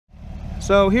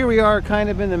So here we are kind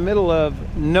of in the middle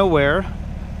of nowhere,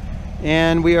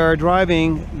 and we are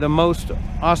driving the most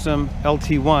awesome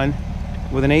LT1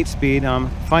 with an 8-speed.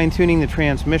 I'm fine-tuning the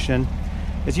transmission.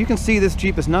 As you can see, this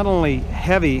Jeep is not only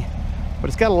heavy, but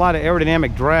it's got a lot of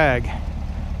aerodynamic drag.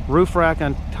 Roof rack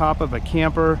on top of a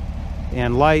camper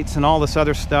and lights and all this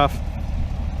other stuff.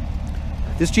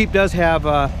 This Jeep does have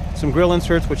some grill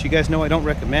inserts, which you guys know I don't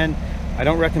recommend. I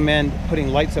don't recommend putting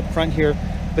lights up front here,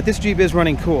 but this Jeep is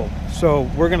running cool, so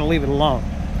we're gonna leave it alone.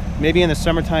 Maybe in the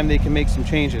summertime they can make some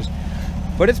changes.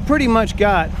 But it's pretty much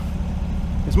got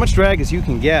as much drag as you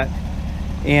can get.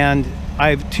 And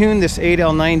I've tuned this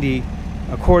 8L90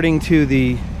 according to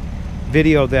the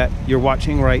video that you're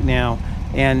watching right now,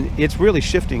 and it's really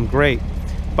shifting great.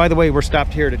 By the way, we're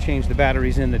stopped here to change the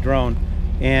batteries in the drone,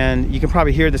 and you can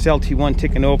probably hear this LT1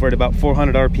 ticking over at about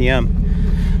 400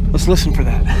 RPM. Let's listen for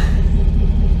that.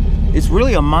 It's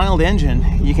really a mild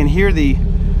engine. You can hear the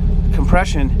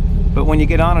compression, but when you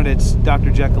get on it, it's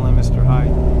Dr. Jekyll and Mr.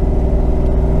 Hyde.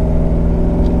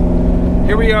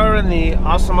 Here we are in the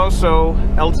Osimoso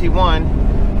LT1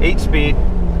 8-speed.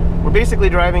 We're basically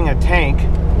driving a tank.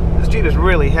 This Jeep is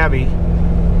really heavy.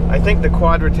 I think the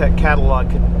Quadratec catalog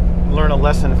could learn a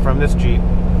lesson from this Jeep.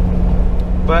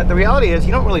 But the reality is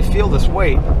you don't really feel this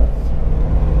weight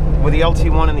with the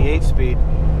LT1 and the 8-speed.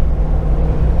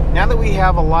 Now that we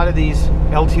have a lot of these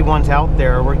LT1s out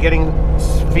there, we're getting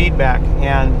feedback,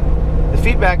 and the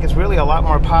feedback is really a lot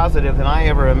more positive than I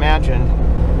ever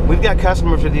imagined. We've got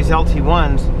customers with these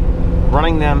LT1s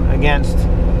running them against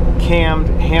cammed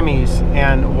Hemis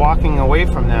and walking away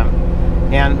from them.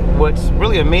 And what's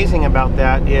really amazing about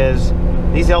that is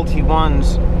these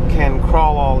LT1s can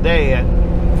crawl all day at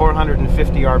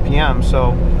 450 RPM,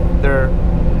 so they're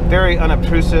very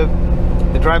unobtrusive.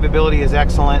 The drivability is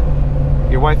excellent.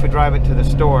 Your wife would drive it to the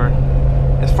store.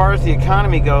 As far as the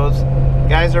economy goes,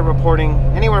 guys are reporting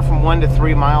anywhere from 1 to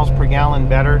 3 miles per gallon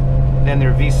better than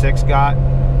their V6 got,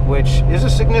 which is a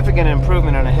significant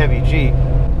improvement on a heavy Jeep.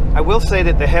 I will say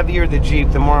that the heavier the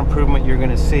Jeep, the more improvement you're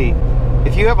going to see.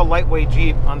 If you have a lightweight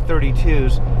Jeep on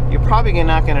 32s, you're probably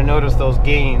not going to notice those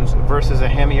gains versus a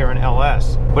Hemi or an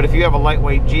LS. But if you have a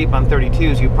lightweight Jeep on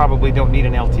 32s, you probably don't need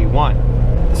an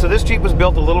LT1. So this Jeep was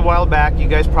built a little while back, you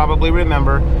guys probably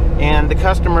remember, and the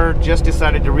customer just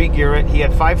decided to re-gear it. He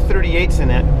had 538s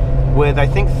in it with, I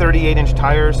think, 38-inch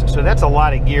tires, so that's a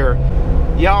lot of gear.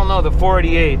 Y'all know the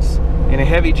 488s in a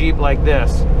heavy Jeep like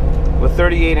this with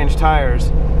 38-inch tires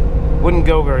wouldn't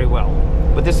go very well.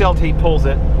 But this LT pulls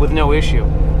it with no issue.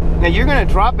 Now you're going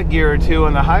to drop a gear or two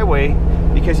on the highway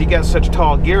because you got such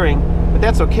tall gearing, but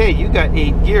that's okay. You got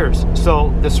 8 gears,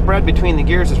 so the spread between the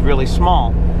gears is really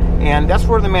small. And that's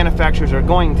where the manufacturers are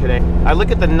going today. I look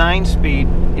at the 9-speed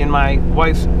in my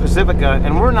wife's Pacifica,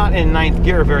 and we're not in 9th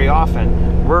gear very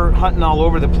often. We're hunting all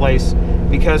over the place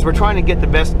because we're trying to get the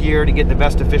best gear to get the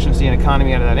best efficiency and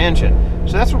economy out of that engine.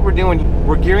 So that's what we're doing.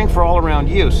 We're gearing for all-around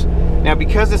use. Now,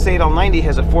 because this 8L90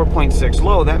 has a 4.6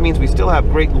 low, that means we still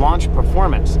have great launch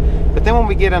performance. But then when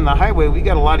we get on the highway, we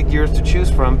got a lot of gears to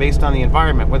choose from based on the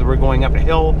environment, whether we're going up a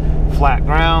hill, flat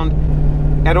ground.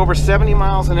 At over 70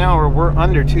 miles an hour, we're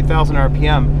under 2,000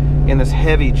 RPM in this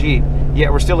heavy Jeep,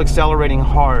 yet we're still accelerating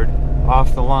hard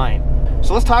off the line.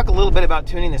 So let's talk a little bit about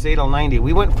tuning this 8L90.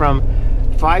 We went from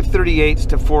 538s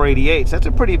to 488s. That's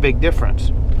a pretty big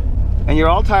difference. And you're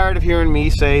all tired of hearing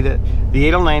me say that the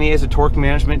 8L90 is a torque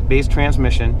management based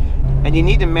transmission, and you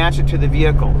need to match it to the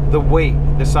vehicle, the weight,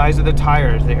 the size of the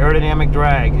tires, the aerodynamic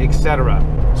drag, etc.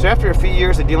 So after a few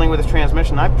years of dealing with this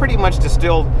transmission, I've pretty much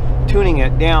distilled tuning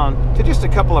it down to just a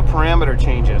couple of parameter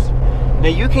changes. Now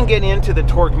you can get into the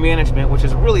torque management, which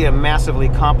is really a massively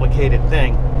complicated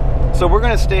thing. So we're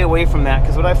going to stay away from that,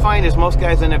 because what I find is most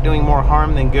guys end up doing more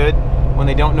harm than good when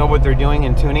they don't know what they're doing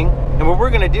in tuning. And what we're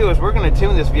going to do is we're going to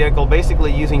tune this vehicle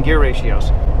basically using gear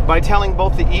ratios. By telling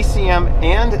both the ECM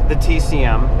and the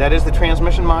TCM, that is the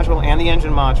transmission module and the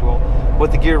engine module,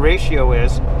 what the gear ratio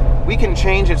is, we can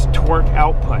change its torque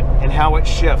output and how it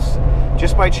shifts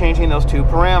just by changing those two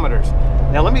parameters.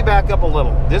 Now let me back up a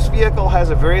little. This vehicle has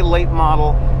a very late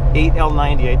model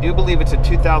 8L90. I do believe it's a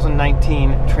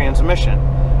 2019 transmission.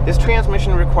 This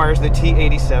transmission requires the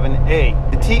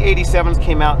T87A. The T87s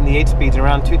came out in the 8-speeds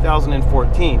around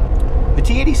 2014. The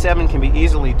T87 can be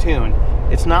easily tuned.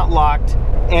 It's not locked,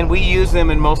 and we use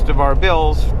them in most of our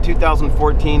builds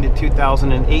 2014 to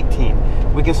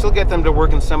 2018. We can still get them to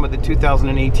work in some of the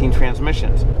 2018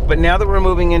 transmissions. But now that we're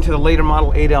moving into the later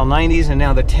model 8L90s and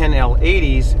now the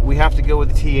 10L80s, we have to go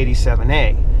with the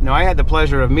T87A. Now I had the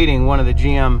pleasure of meeting one of the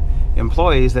GM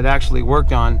employees that actually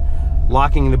worked on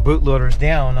locking the bootloaders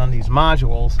down on these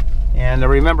modules, And I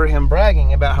remember him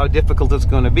bragging about how difficult it's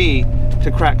going to be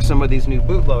to crack some of these new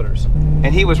bootloaders. And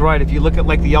he was right. If you look at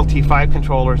like the LT5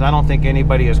 controllers, I don't think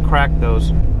anybody has cracked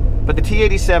those. But the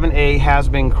T87A has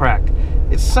been cracked.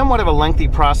 It's somewhat of a lengthy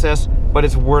process, but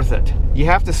it's worth it. You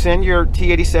have to send your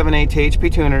T87A to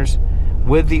HP Tuners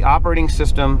with the operating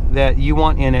system that you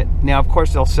want in it. Now, of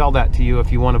course, they'll sell that to you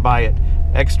if you want to buy it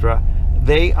extra.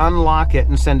 They unlock it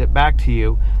and send it back to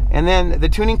you. And then the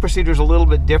tuning procedure is a little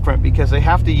bit different because they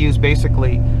have to use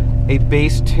basically a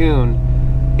base tune.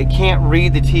 It can't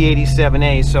read the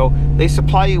T87A, so they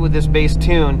supply you with this base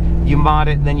tune, you mod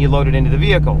it, then you load it into the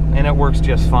vehicle, and it works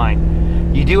just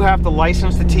fine. You do have to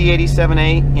license the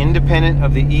T87A independent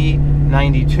of the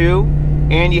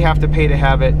E92, and you have to pay to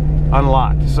have it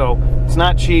unlocked. So it's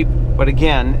not cheap, but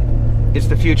again, it's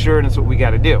the future and it's what we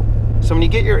got to do. So when you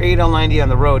get your 8L90 on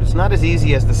the road, it's not as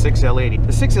easy as the 6L80.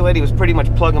 The 6L80 was pretty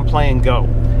much plug and play and go.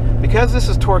 Because this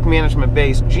is torque management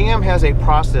based, GM has a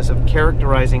process of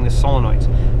characterizing the solenoids.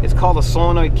 It's called a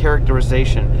solenoid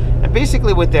characterization. And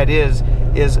basically what that is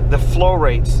the flow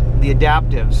rates, the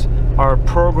adaptives, are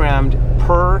programmed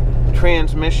per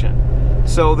transmission.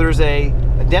 So there's a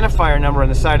identifier number on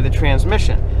the side of the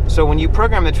transmission. So when you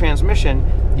program the transmission,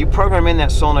 you program in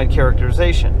that solenoid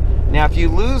characterization. Now, if you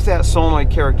lose that solenoid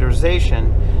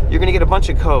characterization, you're going to get a bunch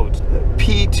of codes.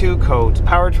 P2 codes,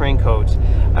 powertrain codes.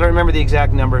 I don't remember the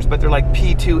exact numbers, but they're like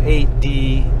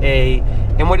P28D, A.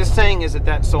 And what it's saying is that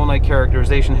that solenoid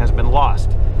characterization has been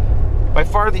lost. By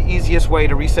far the easiest way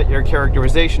to reset your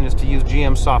characterization is to use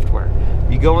GM software.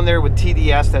 You go in there with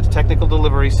TDS, that's Technical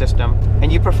Delivery System,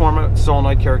 and you perform a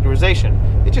solenoid characterization.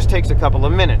 It just takes a couple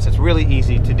of minutes. It's really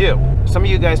easy to do. Some of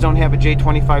you guys don't have a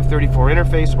J2534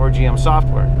 interface or GM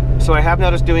software. So I have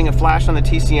noticed doing a flash on the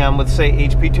TCM with, say,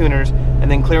 HP tuners,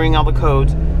 and then clearing all the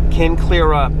codes can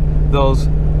clear up those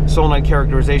solenoid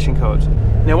characterization codes.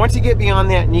 Now, once you get beyond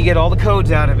that and you get all the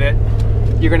codes out of it,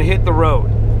 you're going to hit the road.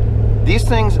 These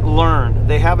things learn.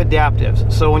 They have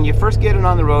adaptives. So when you first get it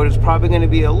on the road, it's probably going to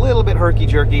be a little bit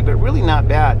herky-jerky, but really not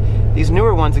bad. These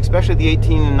newer ones, especially the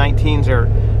 18 and 19s, are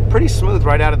pretty smooth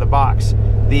right out of the box.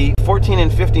 The 14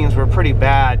 and 15s were pretty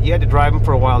bad. You had to drive them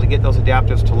for a while to get those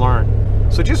adaptives to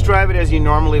learn. So just drive it as you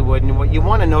normally would, and what you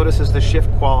want to notice is the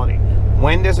shift quality.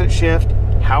 When does it shift?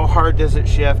 How hard does it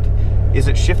shift? Is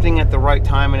it shifting at the right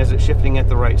time, and is it shifting at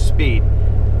the right speed?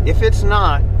 If it's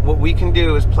not, what we can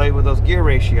do is play with those gear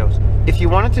ratios. If you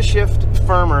want it to shift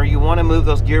firmer, you want to move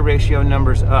those gear ratio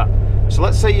numbers up. So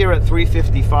let's say you're at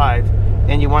 355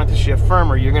 and you want it to shift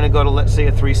firmer. You're going to go to, let's say,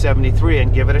 a 373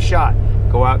 and give it a shot.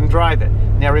 Go out and drive it.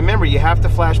 Now remember, you have to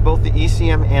flash both the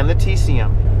ECM and the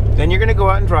TCM. Then you're going to go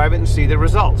out and drive it and see the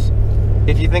results.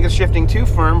 If you think it's shifting too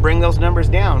firm, bring those numbers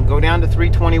down. Go down to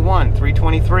 321,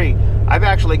 323. I've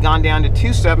actually gone down to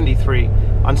 273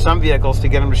 on some vehicles to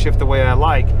get them to shift the way I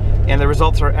like, and the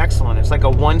results are excellent. It's like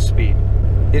a 1-speed.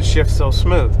 It shifts so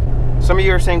smooth. Some of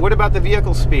you are saying, what about the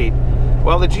vehicle speed?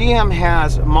 Well, the GM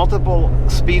has multiple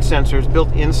speed sensors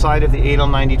built inside of the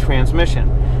 8L90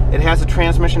 transmission. It has a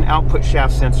transmission output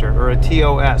shaft sensor, or a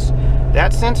TOS.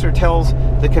 That sensor tells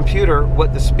the computer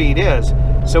what the speed is,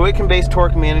 so it can base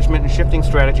torque management and shifting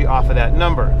strategy off of that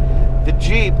number. The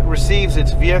Jeep receives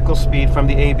its vehicle speed from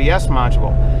the ABS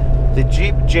module. The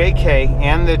Jeep JK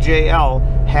and the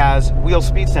JL has wheel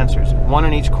speed sensors, one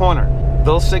in each corner.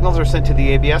 Those signals are sent to the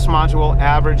ABS module,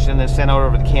 averaged, and then sent out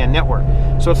over the CAN network.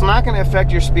 So it's not going to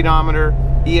affect your speedometer,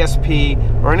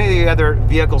 ESP, or any of the other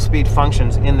vehicle speed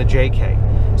functions in the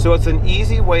JK. So it's an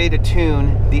easy way to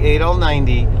tune the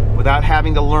 8L90 without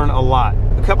having to learn a lot.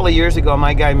 A couple of years ago,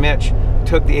 my guy Mitch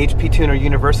took the HP Tuner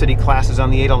University classes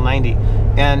on the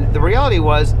 8L90, and the reality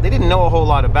was they didn't know a whole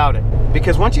lot about it.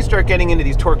 Because once you start getting into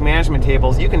these torque management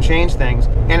tables, you can change things,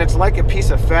 and it's like a piece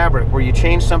of fabric where you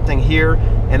change something here,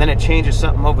 and then it changes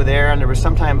something over there, and there was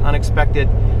sometimes unexpected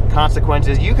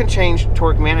consequences. You can change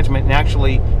torque management and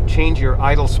actually change your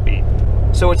idle speed.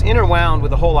 So it's interwound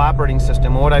with the whole operating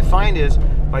system, and what I find is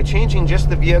by changing just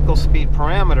the vehicle speed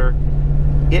parameter,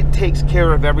 it takes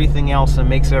care of everything else and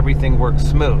makes everything work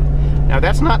smooth. Now,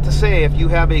 that's not to say if you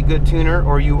have a good tuner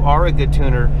or you are a good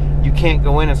tuner, you can't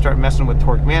go in and start messing with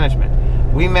torque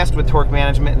management. We messed with torque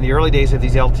management in the early days of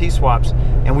these LT swaps,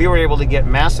 and we were able to get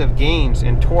massive gains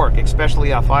in torque,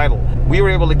 especially off idle. We were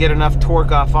able to get enough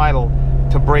torque off idle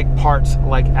to break parts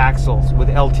like axles with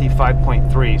LT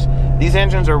 5.3s. These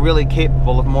engines are really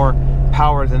capable of more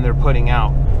power than they're putting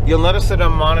out. You'll notice that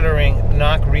I'm monitoring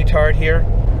knock retard here.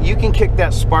 You can kick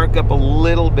that spark up a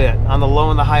little bit on the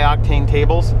low and the high octane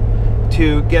tables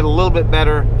to get a little bit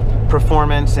better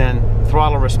performance and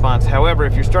throttle response. However,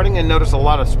 if you're starting to notice a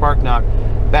lot of spark knock,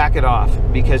 back it off,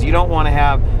 because you don't want to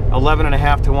have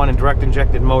 11.5 to 1 in direct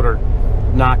injected motor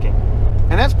knocking.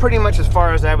 And that's pretty much as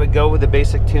far as I would go with the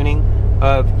basic tuning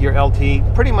of your LT.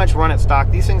 Pretty much run it stock.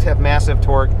 These things have massive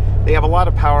torque. They have a lot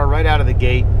of power right out of the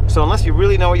gate. So unless you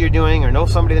really know what you're doing or know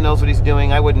somebody that knows what he's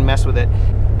doing, I wouldn't mess with it.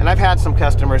 And I've had some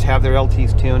customers have their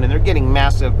LTs tuned and they're getting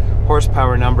massive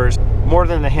horsepower numbers, more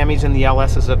than the Hemis and the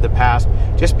LSs of the past,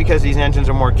 just because these engines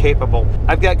are more capable.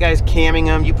 I've got guys camming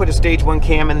them. You put a stage 1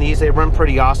 cam in these, they run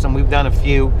pretty awesome. We've done a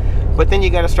few, but then you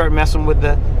got to start messing with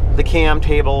the cam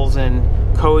tables and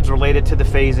codes related to the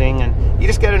phasing, and you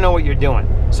just got to know what you're doing.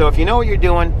 So if you know what you're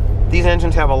doing, these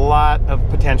engines have a lot of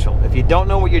potential. If you don't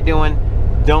know what you're doing,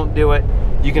 don't do it.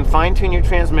 You can fine-tune your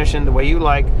transmission the way you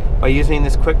like by using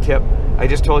this quick tip I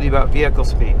just told you about vehicle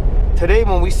speed. Today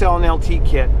when we sell an LT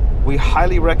kit, we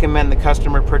highly recommend the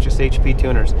customer purchase HP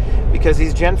tuners, because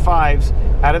these Gen 5s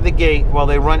out of the gate, while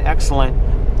they run excellent,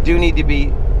 do need to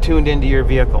be tuned into your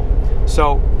vehicle.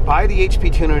 So buy the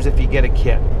HP tuners if you get a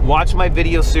kit. Watch my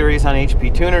video series on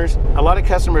HP tuners. A lot of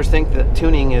customers think that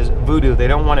tuning is voodoo. They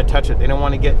don't want to touch it. They don't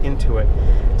want to get into it.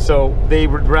 So they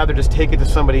would rather just take it to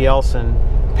somebody else and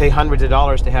pay hundreds of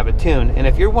dollars to have it tuned. And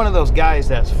if you're one of those guys,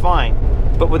 that's fine.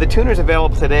 But with the tuners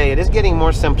available today, it is getting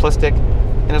more simplistic.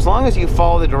 And as long as you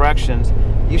follow the directions,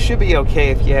 you should be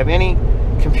okay if you have any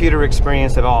computer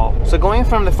experience at all. So going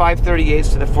from the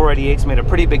 538s to the 488s made a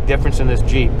pretty big difference in this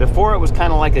Jeep. Before, it was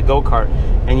kind of like a go-kart.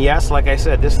 And yes, like I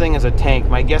said, this thing is a tank.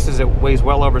 My guess is it weighs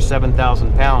well over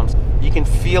 7,000 pounds. You can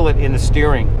feel it in the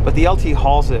steering, but the LT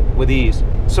hauls it with ease.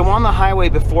 So on the highway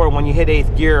before, when you hit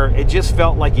 8th gear, it just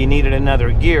felt like you needed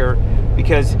another gear,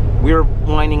 because we were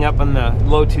winding up in the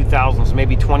low 2000s,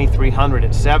 maybe 2300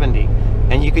 at 70.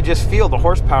 And you could just feel the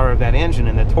horsepower of that engine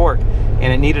and the torque,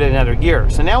 and it needed another gear.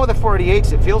 So now with the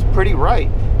 488s, it feels pretty right.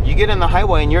 You get in the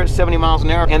highway and you're at 70 miles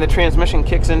an hour, and the transmission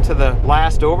kicks into the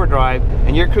last overdrive,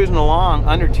 and you're cruising along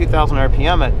under 2,000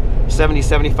 RPM at 70,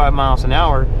 75 miles an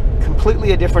hour.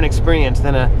 Completely a different experience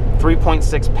than a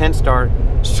 3.6 Penstart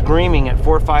screaming at 4,000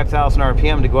 or 5,000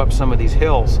 RPM to go up some of these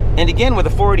hills. And again, with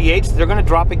the 488s, they're going to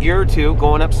drop a gear or two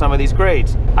going up some of these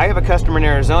grades. I have a customer in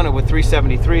Arizona with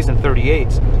 373s and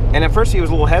 38s, and at first he was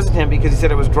a little hesitant because he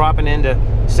said it was dropping into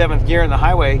 7th gear in the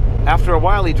highway. After a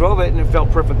while, he drove it and it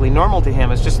felt perfectly normal to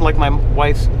him. It's just like my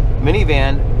wife's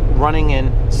minivan running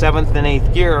in 7th and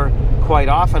 8th gear quite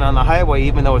often on the highway,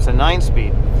 even though it's a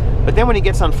 9-speed. But then when he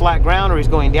gets on flat ground or he's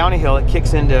going down a hill, it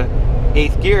kicks into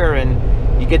 8th gear,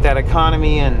 and you get that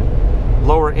economy and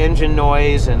lower engine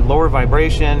noise and lower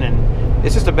vibration, and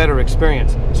it's just a better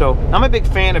experience. So I'm a big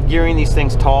fan of gearing these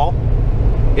things tall.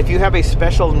 If you have a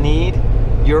special need,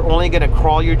 you're only going to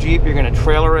crawl your Jeep, you're going to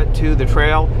trailer it to the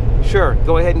trail, sure,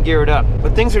 go ahead and gear it up.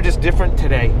 But things are just different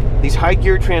today. These high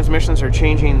gear transmissions are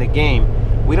changing the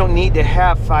game. We don't need to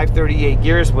have 538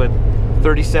 gears with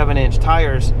 37-inch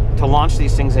tires to launch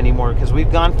these things anymore, because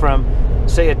we've gone from,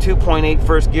 say, a 2.8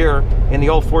 first gear in the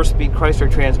old 4-speed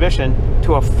Chrysler transmission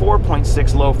to a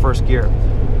 4.6 low first gear.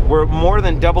 We're more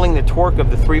than doubling the torque of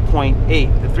the 3.8.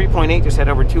 The 3.8 just had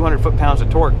over 200 foot-pounds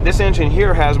of torque. This engine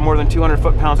here has more than 200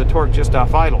 foot-pounds of torque just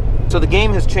off idle. So the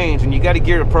game has changed, and you got to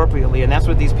gear it appropriately, and that's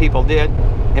what these people did.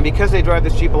 And because they drive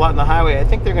this Jeep a lot in the highway, I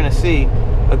think they're going to see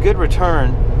a good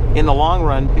return in the long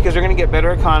run, because they're going to get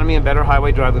better economy and better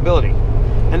highway drivability.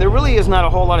 And there really is not a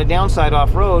whole lot of downside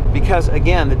off-road, because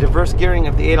again, the diverse gearing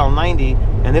of the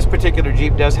 8L90, and this particular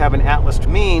Jeep does have an Atlas,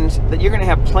 means that you're going to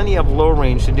have plenty of low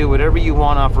range to do whatever you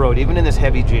want off-road, even in this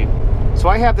heavy Jeep. So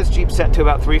I have this Jeep set to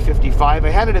about 355. I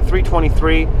had it at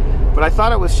 323, but I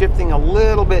thought it was shifting a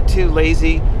little bit too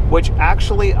lazy, which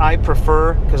actually I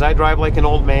prefer, because I drive like an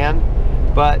old man.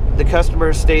 But the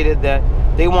customer stated that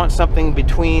they want something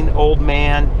between old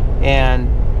man and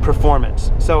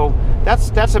performance. So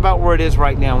that's about where it is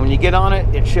right now. When you get on it,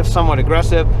 it shifts somewhat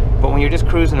aggressive, but when you're just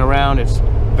cruising around, it's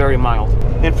very mild.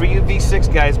 And for you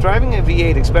V6 guys, driving a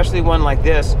V8, especially one like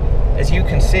this, as you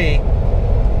can see,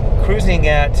 cruising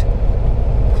at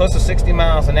close to 60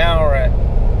 miles an hour at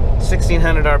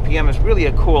 1600 RPM is really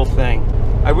a cool thing.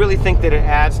 I really think that it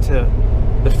adds to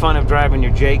the fun of driving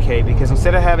your JK, because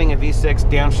instead of having a V6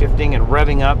 downshifting and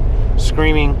revving up,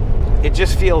 screaming, it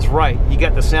just feels right. You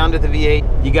got the sound of the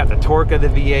V8, you got the torque of the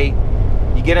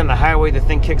V8, you get on the highway, the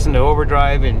thing kicks into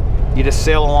overdrive, and you just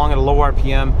sail along at a low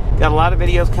RPM. Got a lot of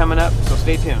videos coming up, so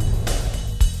stay tuned.